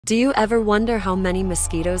Do you ever wonder how many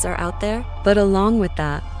mosquitoes are out there? But along with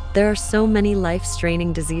that, there are so many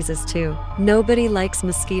life-straining diseases too. Nobody likes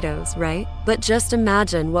mosquitoes, right? But just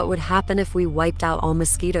imagine what would happen if we wiped out all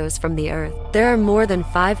mosquitoes from the earth. There are more than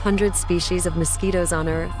 500 species of mosquitoes on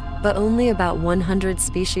Earth, but only about 100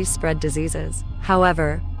 species spread diseases.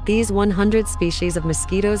 However, these 100 species of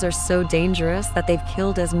mosquitoes are so dangerous that they've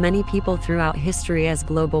killed as many people throughout history as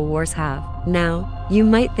global wars have. Now, you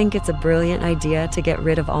might think it's a brilliant idea to get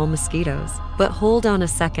rid of all mosquitoes. But hold on a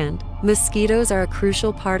second. Mosquitoes are a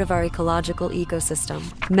crucial part of our ecological ecosystem.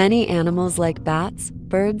 Many animals like bats,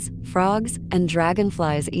 birds, frogs, and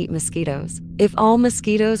dragonflies eat mosquitoes. If all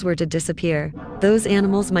mosquitoes were to disappear, those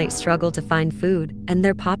animals might struggle to find food, and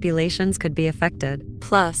their populations could be affected.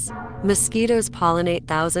 Plus, mosquitoes pollinate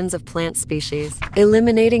thousands of plant species.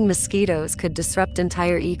 Eliminating mosquitoes could disrupt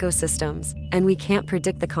entire ecosystems, and we can't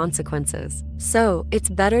predict the consequences. So, it's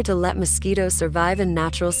better to let mosquitoes survive in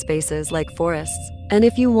natural spaces like forests. And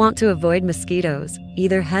if you want to avoid mosquitoes,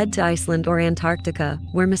 either head to Iceland or Antarctica,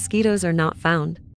 where mosquitoes are not found.